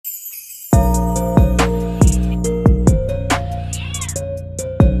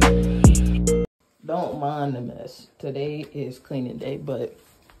behind the mess. Today is cleaning day, but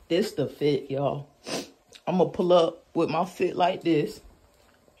this the fit, y'all. I'm gonna pull up with my fit like this.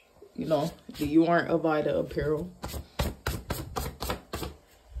 You know, you aren't Avida apparel.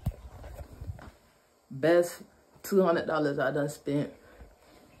 Best $200 I done spent.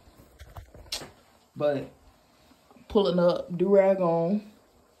 But pulling up, do-rag on.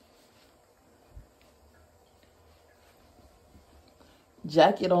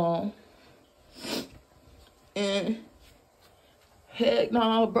 Jacket on. And heck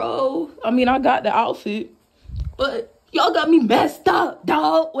nah, bro. I mean, I got the outfit, but y'all got me messed up,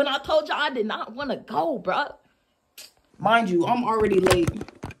 dog. When I told y'all I did not want to go, bro. Mind you, I'm already late.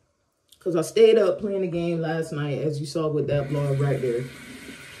 Because I stayed up playing the game last night, as you saw with that vlog right there.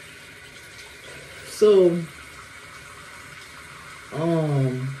 So,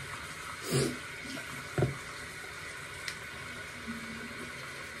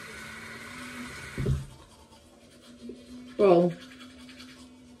 well,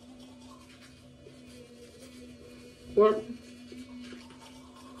 what?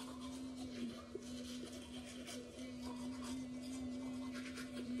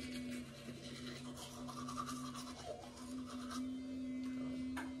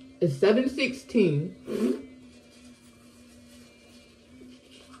 It's 7:16.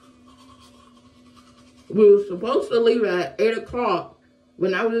 We were supposed to leave at 8 o'clock.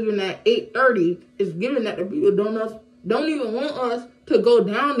 When I was leaving at 8:30, it's given that the people don't even want us to go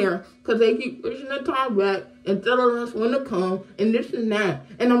down there because they keep pushing the time back and telling us when to come and this and that.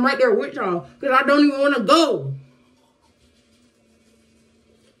 And I'm right there with y'all because I don't even want to go.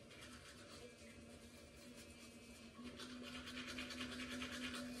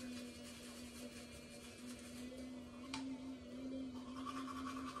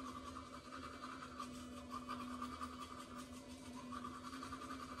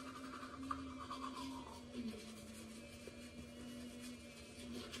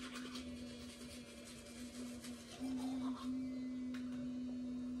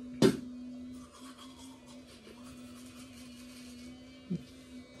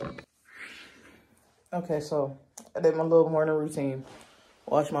 Okay, so I did my little morning routine.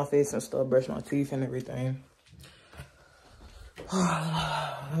 Wash my face and stuff, brush my teeth and everything.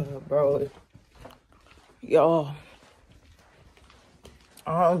 Bro, y'all,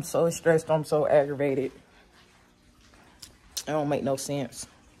 I'm so stressed. I'm so aggravated. It don't make no sense.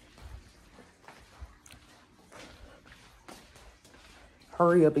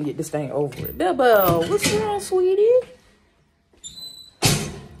 Hurry up and get this thing over with. Bebo, what's wrong, sweetie?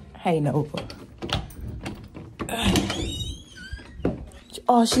 Hey, Nova.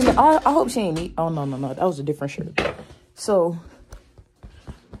 Oh, I hope she ain't eat. Oh, no. That was a different shirt. So,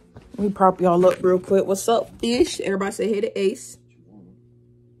 let me prop y'all up real quick. What's up, fish? Everybody say hey to Ace.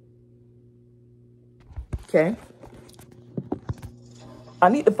 Okay. I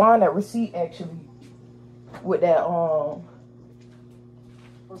need to find that receipt, actually. With that,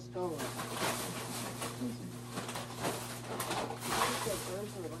 Let's go.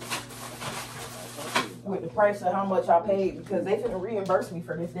 With the price of how much I paid, because they finna reimburse me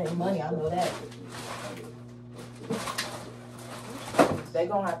for this damn money. I know that. They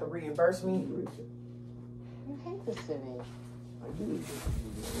gonna have to reimburse me. You hate the city.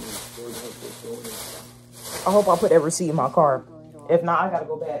 I hope I put that receipt in my car. If not, I gotta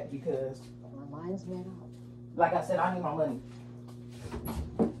go back because My mind's made up. like I said, I need my money.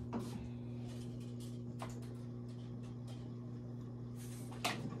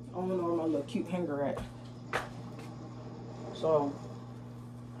 I don't know where my little cute hanger at. So,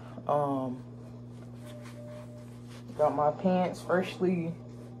 got my pants freshly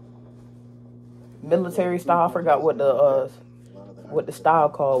military style. I forgot what the style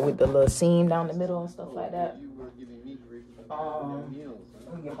called with the little seam down the middle and stuff like that.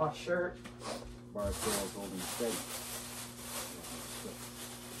 Let me get my shirt.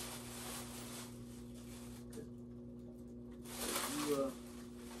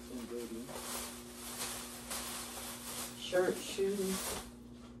 Shirt, shoes.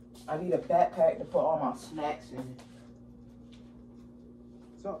 I need a backpack to put all my snacks in.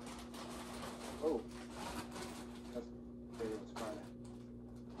 So, oh, that's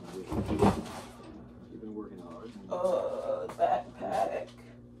you've been working hard. Backpack.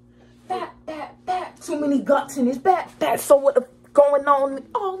 Back. Too many guts in his backpack. So what the going on?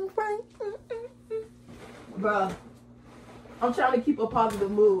 Oh, right. Bruh, I'm trying to keep a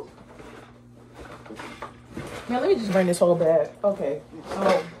positive mood. Man, let me just bring this whole bag. Okay,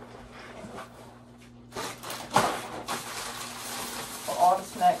 so all the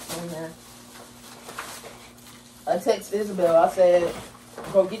snacks in here. I texted Isabel. I said,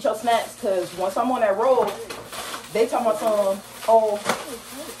 Go get your snacks, because once I'm on that road, they tell my son, oh,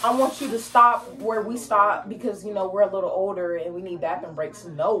 I want you to stop where we stop because, you know, we're a little older and we need bathroom breaks.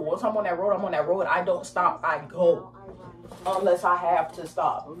 No, once I'm on that road, I'm on that road. I don't stop. I go unless I have to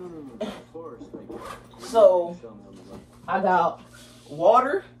stop. So I got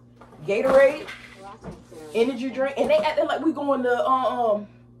water, Gatorade, energy drink, and they acting like we going to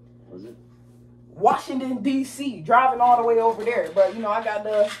Washington, D.C., driving all the way over there. But, you know, I got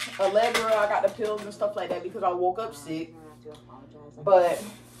the Allegra, I got the pills and stuff like that because I woke up sick. But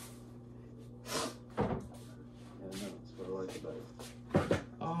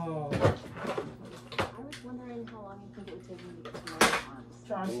I was wondering how long you think it would take me to get to my farms.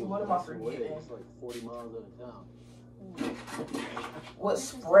 trying to see what am I forgetting. It's like 40 miles out of town. What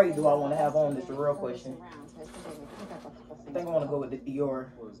spray do I want to have on? Is the real question. I think I want to go with the Dior.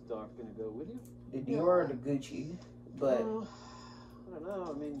 Was Doc gonna go with you? The Dior or the Gucci? But I don't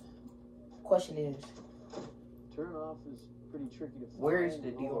know. I mean, question is, turn off is pretty tricky to find. Where is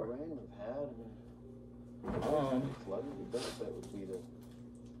the All Dior? rain we've had. Flooded. The best bet would be to.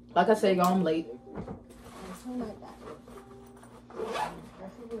 like I said, y'all, I'm late. Something like that.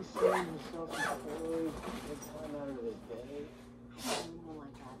 Preferably showing yourself in clothes. It's not a matter of the day. Something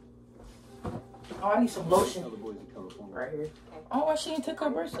like that. Oh, I need some lotion Tell the boys to come up on right here. Oh, why she ain't took her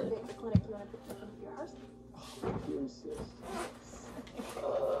bracelet? The clinic, you want to pick up yours? You insist.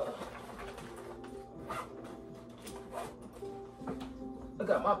 I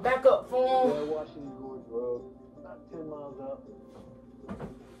got my backup phone. Yeah, Washington Gorge Road. About 10 miles up.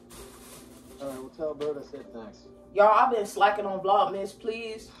 Alright, we'll tell Bird I said thanks. Y'all, I've been slacking on Vlogmas.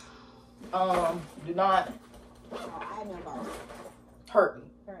 Please, do not Oh, I have no bars. hurt me.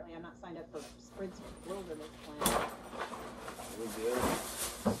 Apparently, I'm not signed up for Spritz Wilderness Plan. We're good.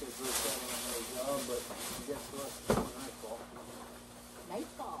 Say first time on another job, but guess what? Nightfall.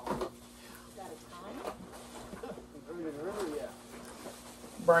 Nightfall. Is that a time? You've heard of the river yet?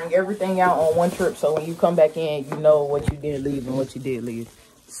 Bring everything out on one trip, so when you come back in, you know what you did leave and what you did leave.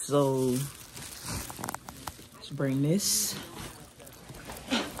 So let's bring this.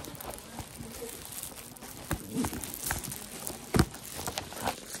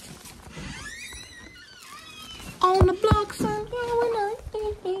 On the block somewhere when I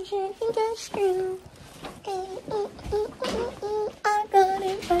think that's true. I got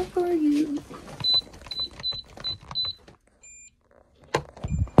it back for you.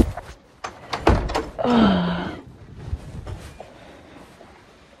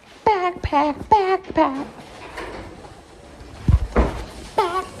 Backpack, backpack.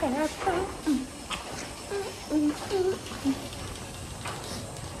 Backpack.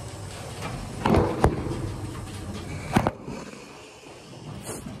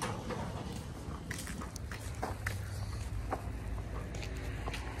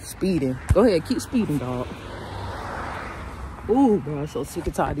 Speeding. Go ahead, keep speeding, dog. Ooh, bro, I'm so sick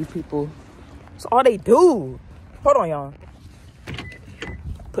and tired of these people. That's all they do. Hold on, y'all.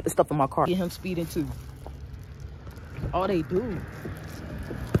 Put the stuff in my car. Get him speeding too. All they do.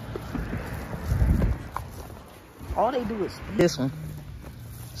 All they do is speed. This one.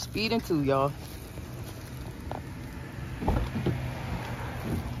 Speeding too, y'all.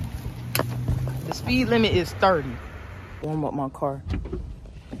 The speed limit is 30. Warm up my car.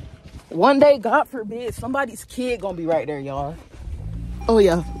 One day, God forbid, somebody's kid gonna be right there, y'all. Oh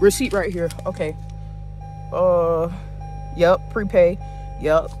yeah, receipt right here. Okay. Yep, prepay.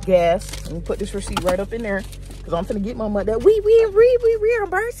 Yep, gas. Let me put this receipt right up in there. Cause I'm finna get my money. We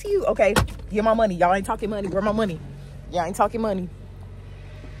reimburse you. Okay, get my money. Y'all ain't talking money. Where my money? Y'all ain't talking money.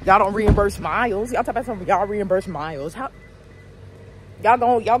 Y'all don't reimburse miles. Y'all talk about something. Y'all reimburse miles. How? Y'all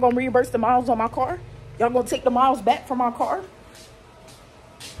gonna reimburse the miles on my car? Y'all gonna take the miles back from my car?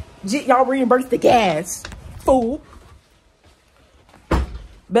 Y'all reimburse the gas. Fool.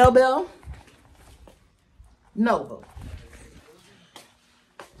 Bell. No.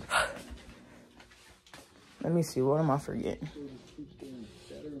 Let me see. What am I forgetting?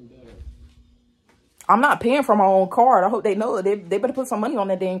 I'm not paying for my own card. I hope they know it. They better put some money on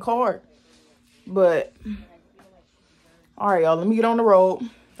that dang card. But, all right, y'all. Let me get on the road.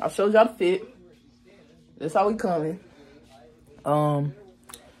 I showed y'all the fit. That's how we coming.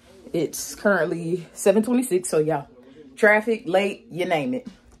 It's currently 7:26. So, yeah. Traffic, late, you name it.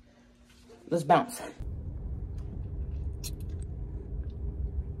 Let's bounce.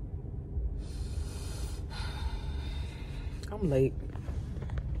 I'm late.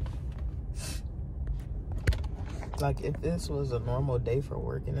 Like, if this was a normal day for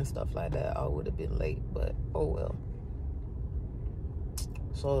working and stuff like that, I would have been late, but oh well.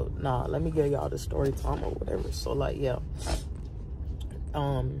 So, nah, let me give y'all the story time or whatever. So, like, yeah.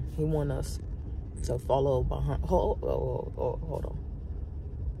 He want us to follow behind. Hold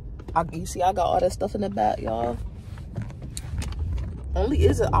on. You see, I got all that stuff in the back, y'all. I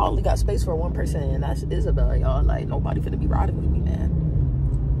only got space for one person, and that's Isabel, y'all. Like, nobody finna be riding with me,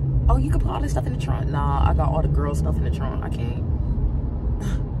 man. Oh, you can put all this stuff in the trunk. Nah, I got all the girl stuff in the trunk. I can't.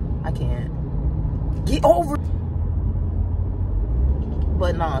 I can't. Get over.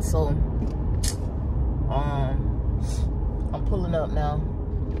 But nah, so I'm pulling up now.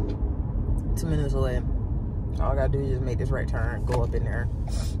 2 minutes away. All I gotta do is just make this right turn, go up in there.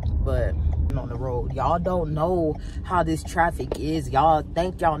 But on the road, y'all don't know how this traffic is. Y'all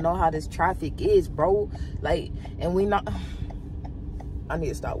think y'all know how this traffic is, bro. Like, and we not. I need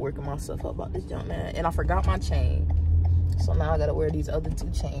to stop working myself up about this jump, man. And I forgot my chain, so now I gotta wear these other 2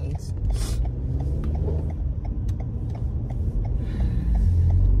 chains.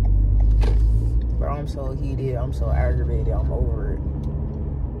 Bro, I'm so heated. I'm so aggravated. I'm over it.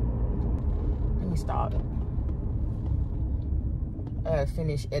 Let me stop. I gotta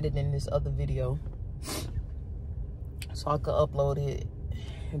finish editing this other video so I could upload it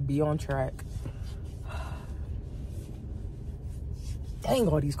and be on track. Dang,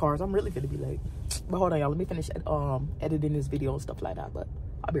 all these cars. I'm really gonna be late. But hold on, y'all. Let me finish editing this video and stuff like that. But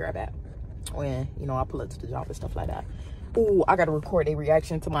I'll be right back when, you know, I pull up to the job and stuff like that. Ooh, I gotta record a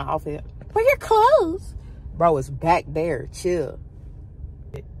reaction to my outfit. Where your clothes? Bro, it's back there. Chill.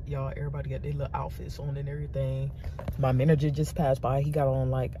 Y'all, everybody got their little outfits on and everything. My manager just passed by. He got on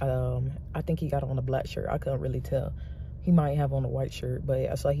like I think he got on a black shirt. I couldn't really tell. He might have on a white shirt,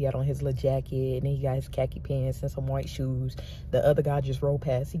 but I saw he had on his little jacket, and then he got his khaki pants and some white shoes. The other guy just rolled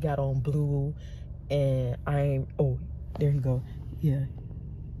past. He got on blue, and oh, there you go. Yeah.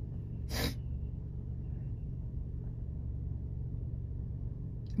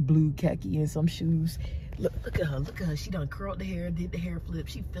 Blue khaki and some shoes. Look at her. Look at her. She done curled the hair, did the hair flip.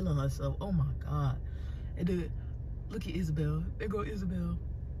 She feeling herself. Oh my God. And then, look at Isabel. There go Isabel.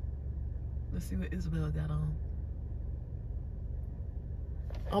 Let's see what Isabel got on.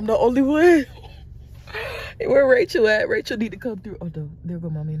 I'm the only one. Where Rachel at? Rachel need to come through. Oh, there go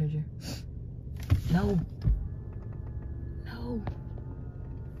my manager. No. No.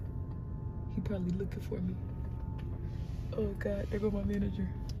 He probably looking for me. Oh God, there go my manager.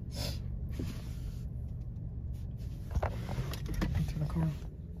 Turn the car on.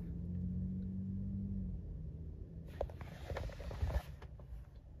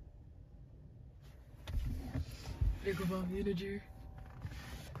 There go my manager.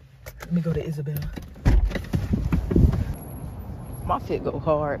 Let me go to Isabel. My fit go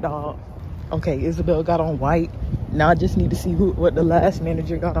hard, dog. Okay, Isabel got on white. Now I just need to see what the last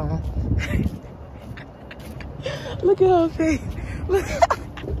manager got on. Look at her face.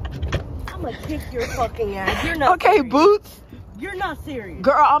 I'm gonna kick your fucking ass. You're not okay, serious. Boots. You're not serious.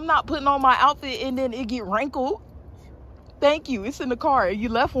 Girl, I'm not putting on my outfit and then it get wrinkled. Thank you. It's in the car. You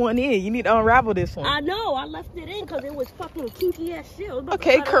left one in. You need to unravel this one. I know. I left it in because it was fucking kinky ass shit.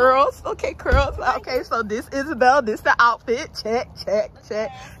 Okay, curls. Okay, curls. Okay, so this Isabel. This the outfit. Check, check,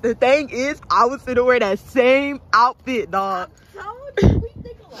 check. The thing is, I was gonna wear that same outfit, dog. I told you, we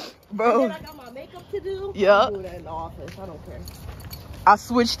think alike. Bro. And then I got my makeup to do. Yeah. I'll do that in the office. I don't care. I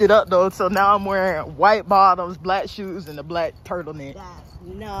switched it up though, so now I'm wearing white bottoms, black shoes, and a black turtleneck. That's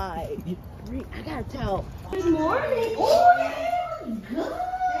nice. I gotta tell. Good morning. Oh, good.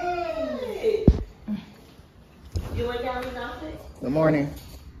 You like Galley's outfit? Good morning.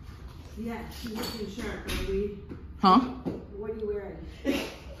 Yeah, she's looking sharp, baby. Huh? What are you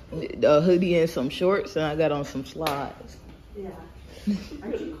wearing? A hoodie and some shorts, and I got on some slides. Yeah.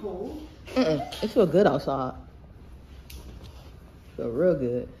 Aren't you cold? It feel good outside. Feel real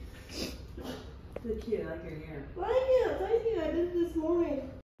good. Look cute, I like your hair. Thank you. I did it this morning.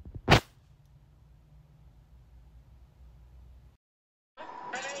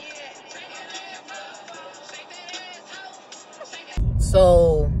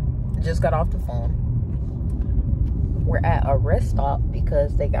 So, just got off the phone. We're at a rest stop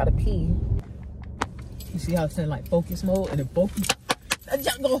because they gotta pee. You see how it's in like focus mode and then focus. That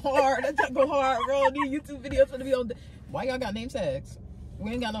junk go hard. That junk go hard, bro. These YouTube videos gonna be on. Why y'all got name tags?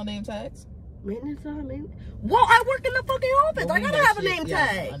 We ain't got no name tags. Maintenance on me. Well, I work in the fucking office. Well, I gotta have a name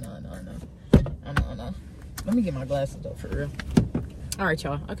tag. I know. Let me get my glasses though, for real. All right,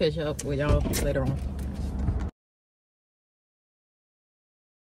 y'all. I'll catch up with y'all later on.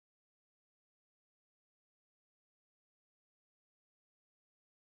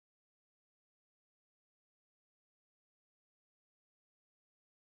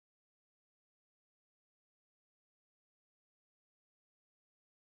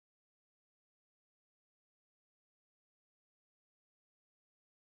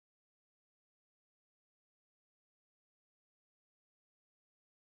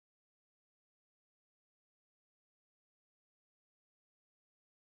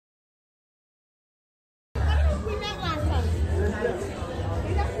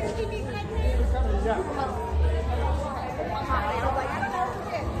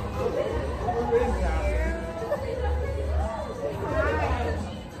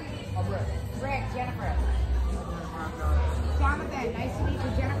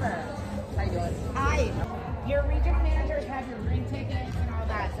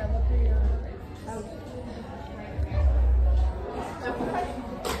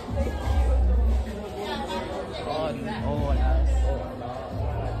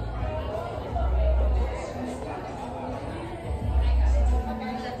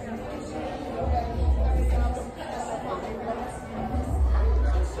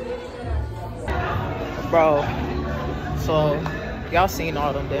 Bro, so y'all seen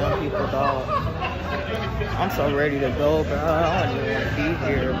all them damn people, dog. I'm so ready to go, bro. I don't even want to be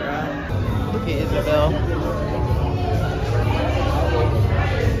here, bro. Look at Isabel.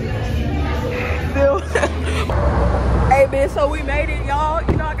 Hey, bitch, so we made it, y'all.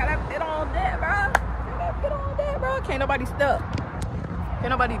 You know, I gotta fit on that, bro. I gotta fit on that, bro. Can't nobody stop. Can't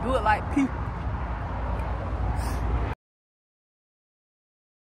nobody do it like people.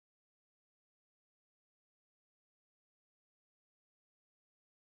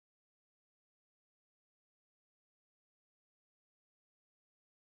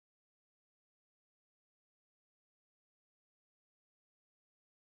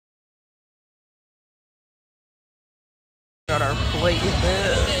 Got our plate,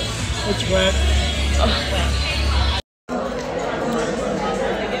 man. What's wet?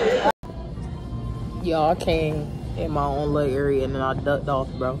 Yo, I came in my own little area and then I ducked off,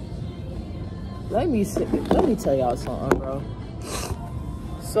 bro. Let me tell y'all something, bro.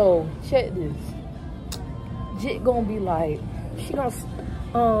 So check this. Jit gonna be like, she gonna,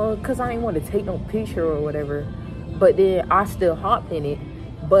 cause I ain't want to take no picture or whatever. But then I still hopped in it.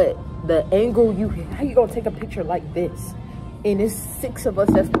 But the angle how you gonna take a picture like this? And it's 6 of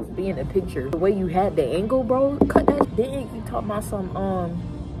us that's supposed to be in the picture. The way you had the angle, bro, cut that. Then you talking about some,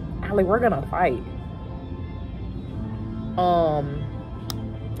 Allie, we're gonna fight.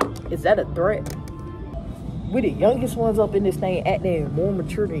 Is that a threat? We the youngest ones up in this thing acting more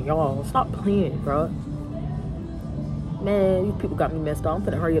mature than y'all. Stop playing, bro. Man, these people got me messed up. I'm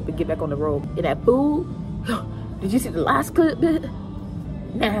finna hurry up and get back on the road. And that food, did you see the last clip, bit?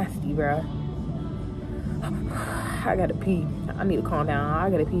 Nasty, bro. I gotta pee. I need to calm down.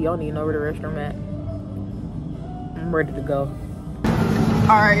 I gotta pee. Y'all need to know where the restroom at. I'm ready to go.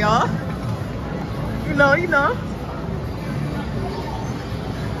 Alright, y'all. You know.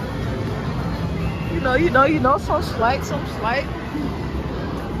 Some slight.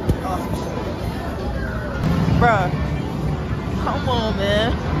 Bruh. Come on,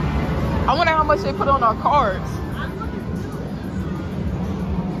 man. I wonder how much they put on our cards.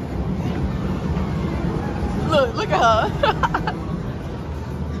 Look at her.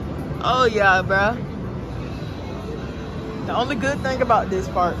 Oh yeah, bruh. The only good thing about this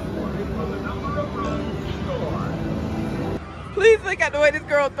part. Please look at the way this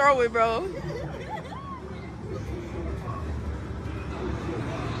girl throw it, bro.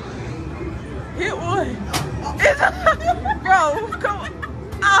 Hit one. Bro, come on.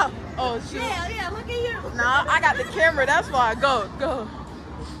 Ah. Oh shoot. Yeah, look at you. Nah, I got the camera, that's why. Go.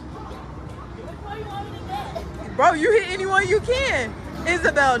 Bro, you hit anyone you can.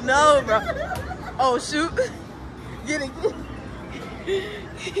 Isabel, no, bro. Oh, shoot. Get it.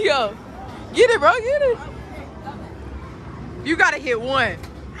 Yo. Get it, bro. Get it. You gotta hit one.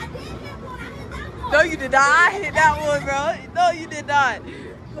 No, you did not. I hit that one, bro. No, you did not.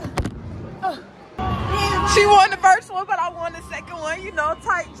 She won the first one, but I won the second one. You know,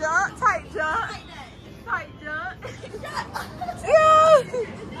 tight jump. Yeah.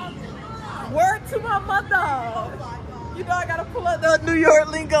 Word to my mother. You know I gotta pull up the New York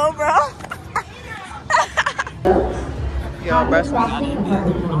lingo, bro. Yo, bro.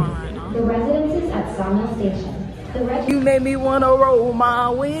 The residences at Sawmill Station. You made me wanna roll my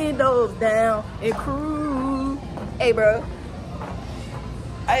windows down and cruise. Hey, bro.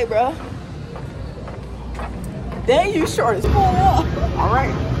 Dang, you short as fuck. All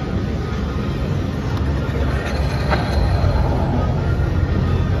right.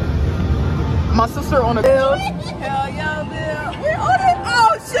 My sister on a bill. Hell yeah, bill. We on it.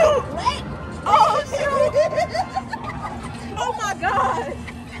 Oh shoot. Oh shoot. Oh my god.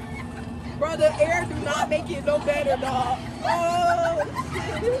 Bro, the air do not make it no better, dog. Oh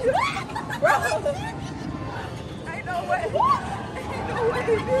shit. Bro. Ain't no way.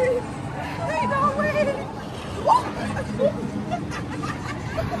 Ain't no way.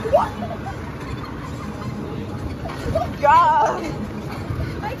 God.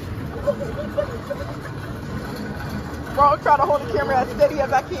 Bro, I'm trying to hold the camera as steady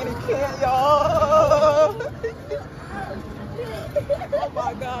as I can and can't, y'all. Oh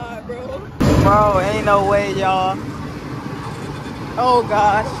my god, bro. Bro, ain't no way, y'all. Oh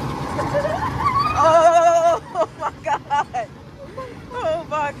gosh. Oh my god. Oh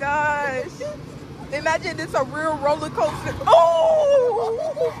my gosh. Imagine this a real roller coaster. Oh!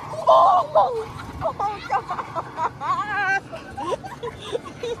 Oh god.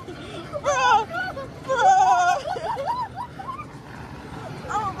 Bro.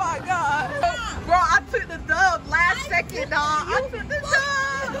 Oh my god. Bro, I took the dub last second, dog. I took the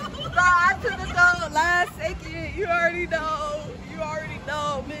dub. Bro, I took the dub last second. You already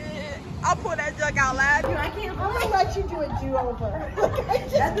know, man. I pulled that Duck out loud. I can't. I'm gonna let you do a do-over.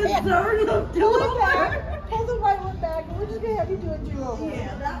 That deserves a do-over. Pull the white one back, and we're just gonna have you do a do-over.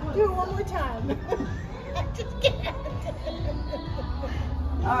 Yeah, that one. Do it one more time. I just can't.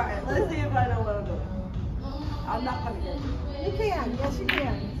 All right, let's see if I know what I'm doing. I'm not gonna get it. You can. Yes, you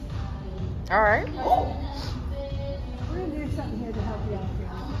can. All right. Oh. We're gonna do something here to help you out here,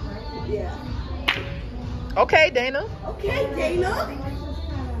 right? Yeah. Okay, Dana. Okay, Dana.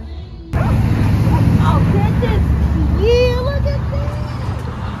 Oh, goodness. Yeah, look at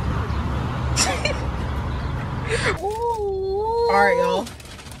that. Ooh. All right, y'all.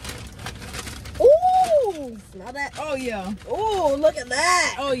 Ooh. Smell that. Oh yeah. Ooh, look at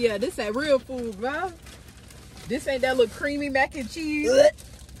that. Oh yeah. This that real food, bro. This ain't that little creamy mac and cheese.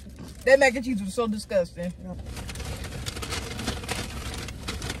 That mac and cheese was so disgusting.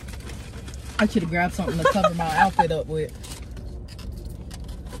 I should have grabbed something to cover my outfit up with.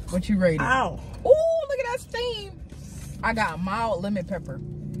 What you rated? Ow. Ooh, look at that steam. I got mild lemon pepper.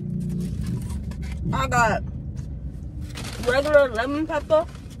 I got regular lemon pepper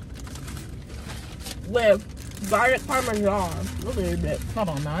with garlic parmesan. Look at that. Hold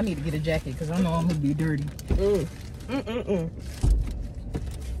on now, I need to get a jacket because I know I'm gonna be dirty.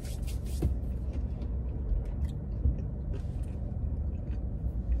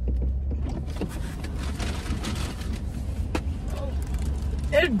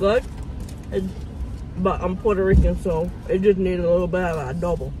 It's good, but I'm Puerto Rican, so it just needed a little bit of a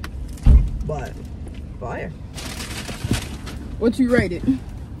double. But fire. What you rated?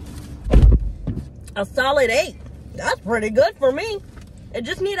 A solid 8. That's pretty good for me. It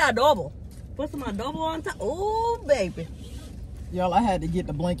just need a double. Put some adobo on top. Oh, baby. Y'all, I had to get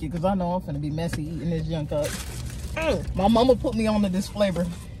the blanket because I know I'm finna be messy eating this junk up. My mama put me on to this flavor.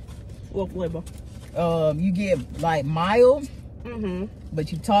 What flavor? You get like mild, Mm-hmm.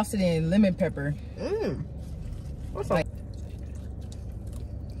 but you toss it in lemon pepper. What's like?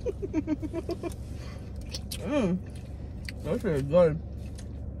 That's really good.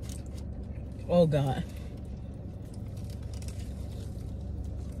 Oh God.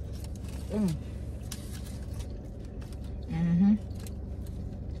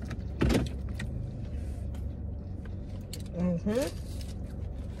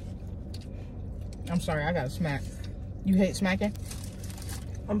 I'm sorry, I got a smack. You hate smacking?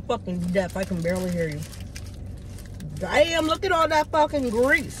 I'm fucking deaf. I can barely hear you. Damn, look at all that fucking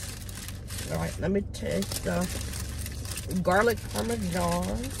grease. All right, let me taste the garlic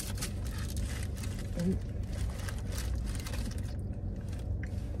parmesan.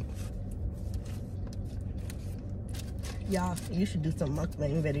 Y'all, you should do some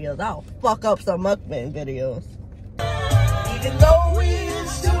mukbang videos. I'll fuck up some mukbang videos. Even though we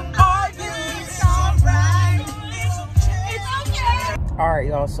used to argue, it's alright. It's okay. Alright,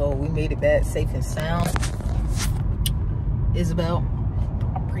 y'all, so we made it back safe and sound. Isabel,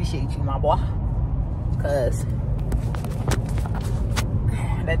 I appreciate you, my boy. Because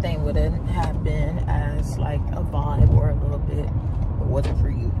that thing wouldn't have been as like a vibe or a little bit if it wasn't for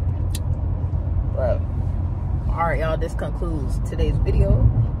you. But alright, y'all, this concludes today's video.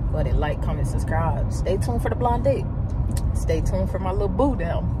 Go ahead and like, comment, subscribe. Stay tuned for the blind date. Stay tuned for my little boo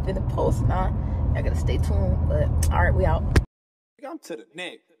down in the post now. I gotta stay tuned. But alright, we out. I'm to the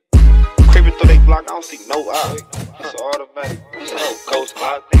neck. Creeping through they block, I don't see no eye. It's automatic. It's no ghost,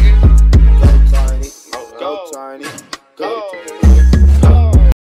 my nigga. Go tiny, go tiny, go tiny.